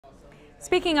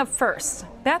Speaking of firsts,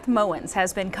 Beth Mowins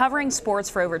has been covering sports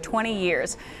for over 20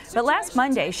 years. But last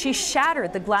Monday, she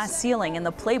shattered the glass ceiling in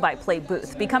the play-by-play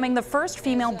booth, becoming the first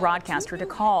female broadcaster to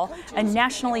call a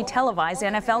nationally televised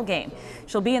NFL game.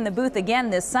 She'll be in the booth again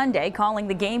this Sunday, calling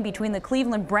the game between the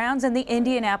Cleveland Browns and the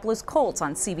Indianapolis Colts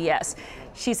on CBS.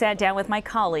 She sat down with my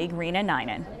colleague, Reena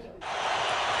Ninan.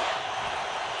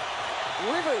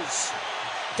 Rivers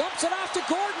dumps it off to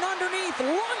Gordon underneath,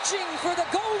 launching for the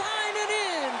goal line and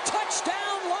in.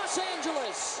 Touchdown, Los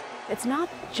Angeles. It's not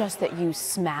just that you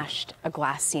smashed a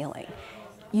glass ceiling.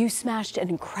 You smashed an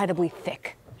incredibly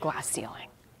thick glass ceiling.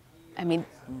 I mean,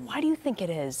 why do you think it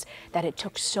is that it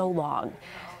took so long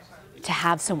to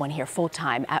have someone here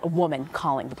full-time, a woman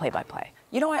calling the play-by-play?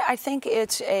 You know, I think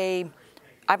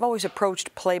I've always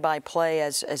approached play-by-play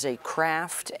as a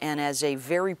craft and as a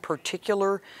very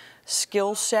particular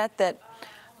skill set that,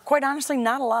 quite honestly,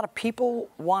 not a lot of people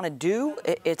want to do.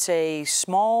 It's a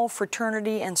small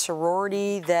fraternity and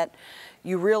sorority that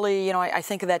you really, you know, I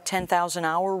think of that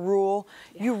 10,000-hour rule.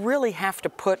 Yeah. You really have to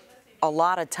put a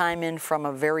lot of time in from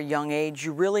a very young age.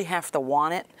 You really have to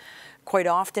want it. Quite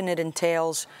often it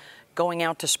entails going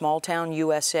out to small-town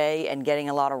USA and getting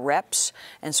a lot of reps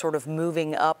and sort of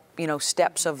moving up, you know,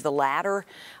 steps of the ladder.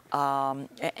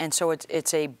 And so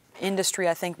it's a industry,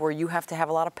 I think, where you have to have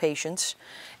a lot of patience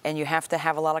and you have to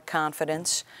have a lot of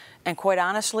confidence. And quite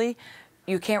honestly,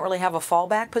 you can't really have a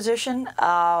fallback position.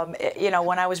 You know,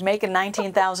 when I was making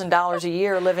 $19,000 a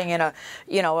year living in a,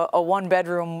 you know, a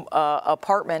one-bedroom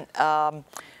apartment,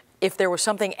 if there was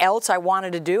something else I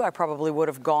wanted to do, I probably would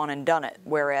have gone and done it.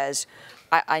 Whereas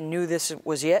I knew this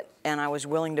was it, and I was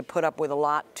willing to put up with a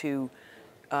lot to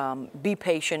be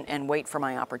patient and wait for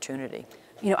my opportunity.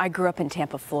 You know, I grew up in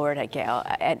Tampa, Florida, Gail,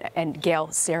 and Gail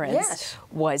Sarins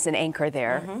was an anchor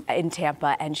there in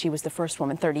Tampa, and she was the first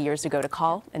woman 30 years ago to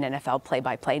call an NFL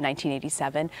play-by-play in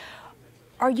 1987.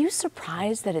 Are you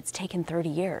surprised that it's taken 30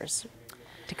 years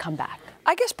to come back?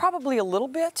 I guess probably a little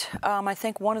bit. I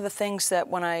think one of the things that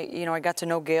when I got to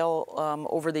know Gail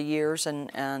over the years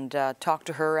and talked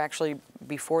to her actually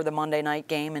before the Monday night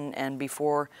game and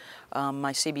before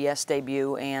my CBS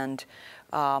debut, and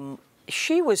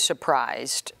she was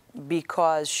surprised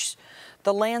because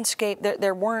the landscape,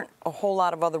 there weren't a whole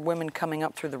lot of other women coming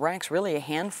up through the ranks, really a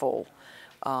handful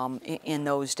in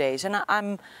those days.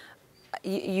 And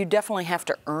you definitely have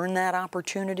to earn that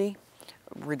opportunity,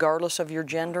 regardless of your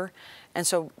gender. And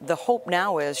so the hope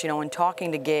now is, you know, in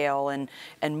talking to Gail and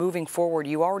moving forward,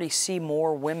 you already see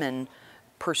more women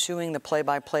pursuing the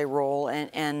play-by-play role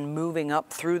and moving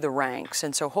up through the ranks.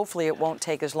 And so hopefully it won't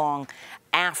take as long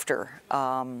after,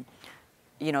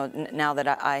 you know, now that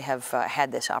I have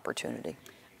had this opportunity.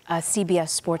 A CBS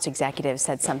Sports executive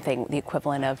said something, the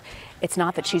equivalent of, it's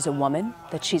not that she's a woman,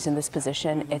 that she's in this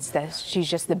position, it's that she's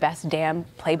just the best damn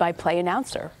play-by-play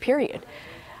announcer, period.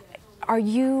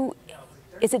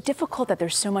 Is it difficult that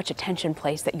there's so much attention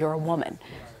placed that you're a woman?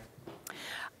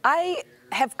 I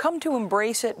have come to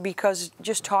embrace it because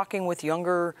just talking with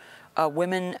younger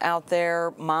women out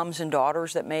there, moms and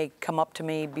daughters that may come up to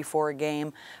me before a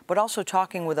game, but also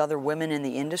talking with other women in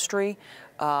the industry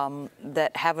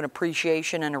that have an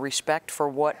appreciation and a respect for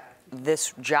what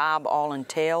this job all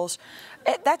entails.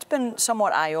 That's been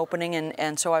somewhat eye-opening,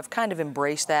 and so I've kind of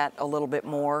embraced that a little bit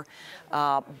more.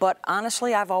 But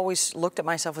honestly, I've always looked at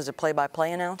myself as a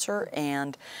play-by-play announcer,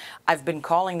 and I've been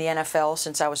calling the NFL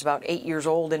since I was about 8 years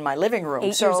old in my living room.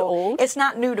 8 years old? It's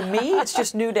not new to me, it's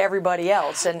just new to everybody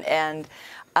else. And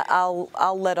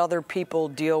I'll let other people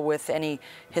deal with any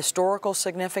historical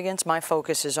significance. My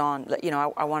focus is on, you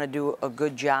know, I want to do a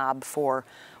good job for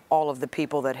all of the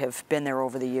people that have been there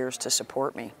over the years to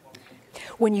support me.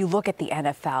 When you look at the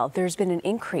NFL, there's been an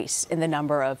increase in the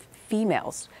number of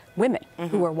females, women,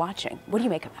 who are watching. What do you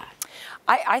make of that?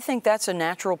 I think that's a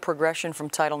natural progression from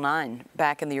Title IX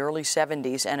back in the early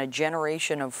 70s, and a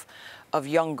generation of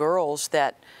young girls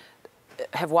that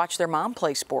have watched their mom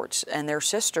play sports and their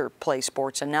sister play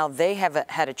sports, and now they have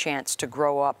had a chance to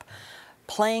grow up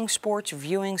playing sports,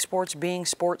 viewing sports, being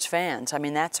sports fans. I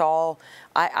mean, that's all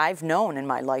I've known in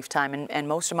my lifetime, and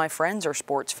most of my friends are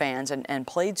sports fans and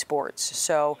played sports.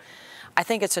 So I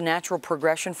think it's a natural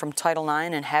progression from Title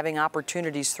IX and having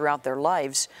opportunities throughout their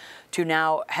lives to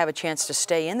now have a chance to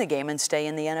stay in the game and stay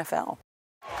in the NFL.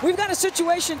 We've got a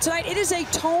situation tonight. It is a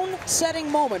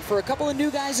tone-setting moment for a couple of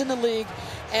new guys in the league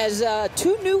as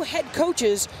two new head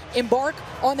coaches embark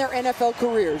on their NFL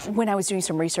careers. When I was doing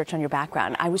some research on your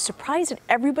background, I was surprised at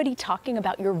everybody talking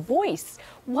about your voice.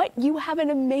 You have an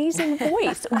amazing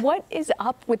voice. What is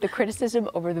up with the criticism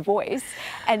over the voice,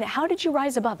 and how did you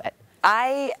rise above it?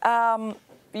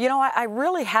 You know, I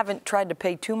really haven't tried to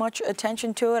pay too much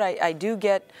attention to it. I do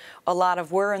get a lot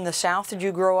of "where in the South did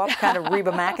you grow up?" kind of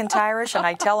Reba McEntire-ish, and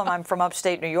I tell them I'm from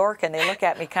upstate New York, and they look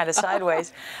at me kind of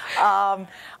sideways.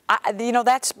 You know,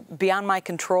 that's beyond my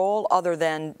control, other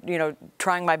than, you know,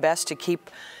 trying my best to keep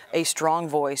a strong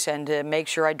voice and to make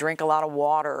sure I drink a lot of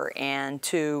water and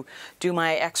to do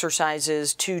my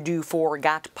exercises 2, do 4,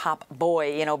 got pop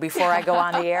boy, you know, before I go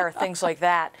on the air, things like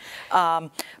that.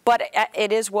 But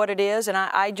it is what it is, and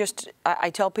I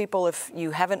tell people, if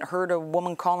you haven't heard a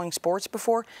woman calling sports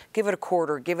before, give it a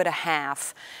quarter, give it a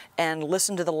half, and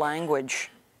listen to the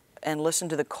language and listen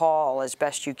to the call as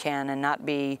best you can, and not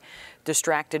be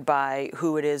distracted by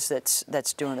who it is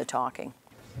that's doing the talking.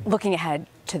 Looking ahead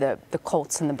to the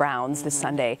Colts and the Browns this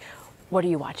Sunday, what are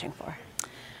you watching for?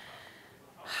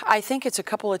 I think it's a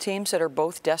couple of teams that are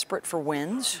both desperate for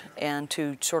wins and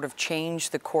to sort of change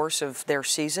the course of their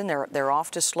season. They're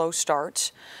off to slow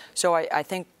starts. So I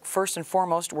think first and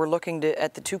foremost, we're looking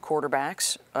at the 2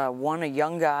 quarterbacks. One, a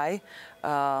young guy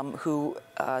who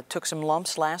took some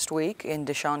lumps last week in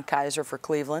Deshaun Kaiser for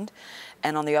Cleveland.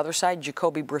 And on the other side,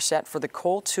 Jacoby Brissett for the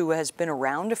Colts, who has been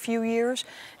around a few years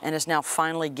and is now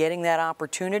finally getting that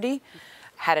opportunity.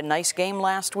 Had a nice game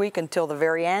last week until the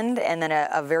very end, and then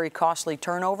a very costly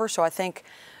turnover. So I think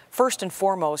first and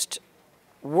foremost,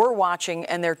 we're watching,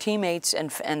 and their teammates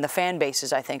and the fan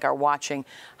bases, I think, are watching.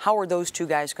 How are those 2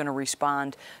 guys going to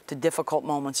respond to difficult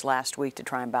moments last week to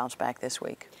try and bounce back this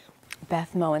week?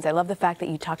 Beth Mowins, I love the fact that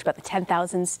you talked about the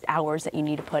 10,000 hours that you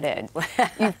need to put in.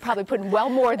 You've probably put in well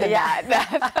more than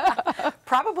that.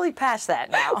 Probably past that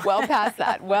now. Well past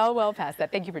that. Well past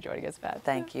that. Thank you for joining us, Beth.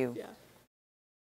 Thank you. Yeah.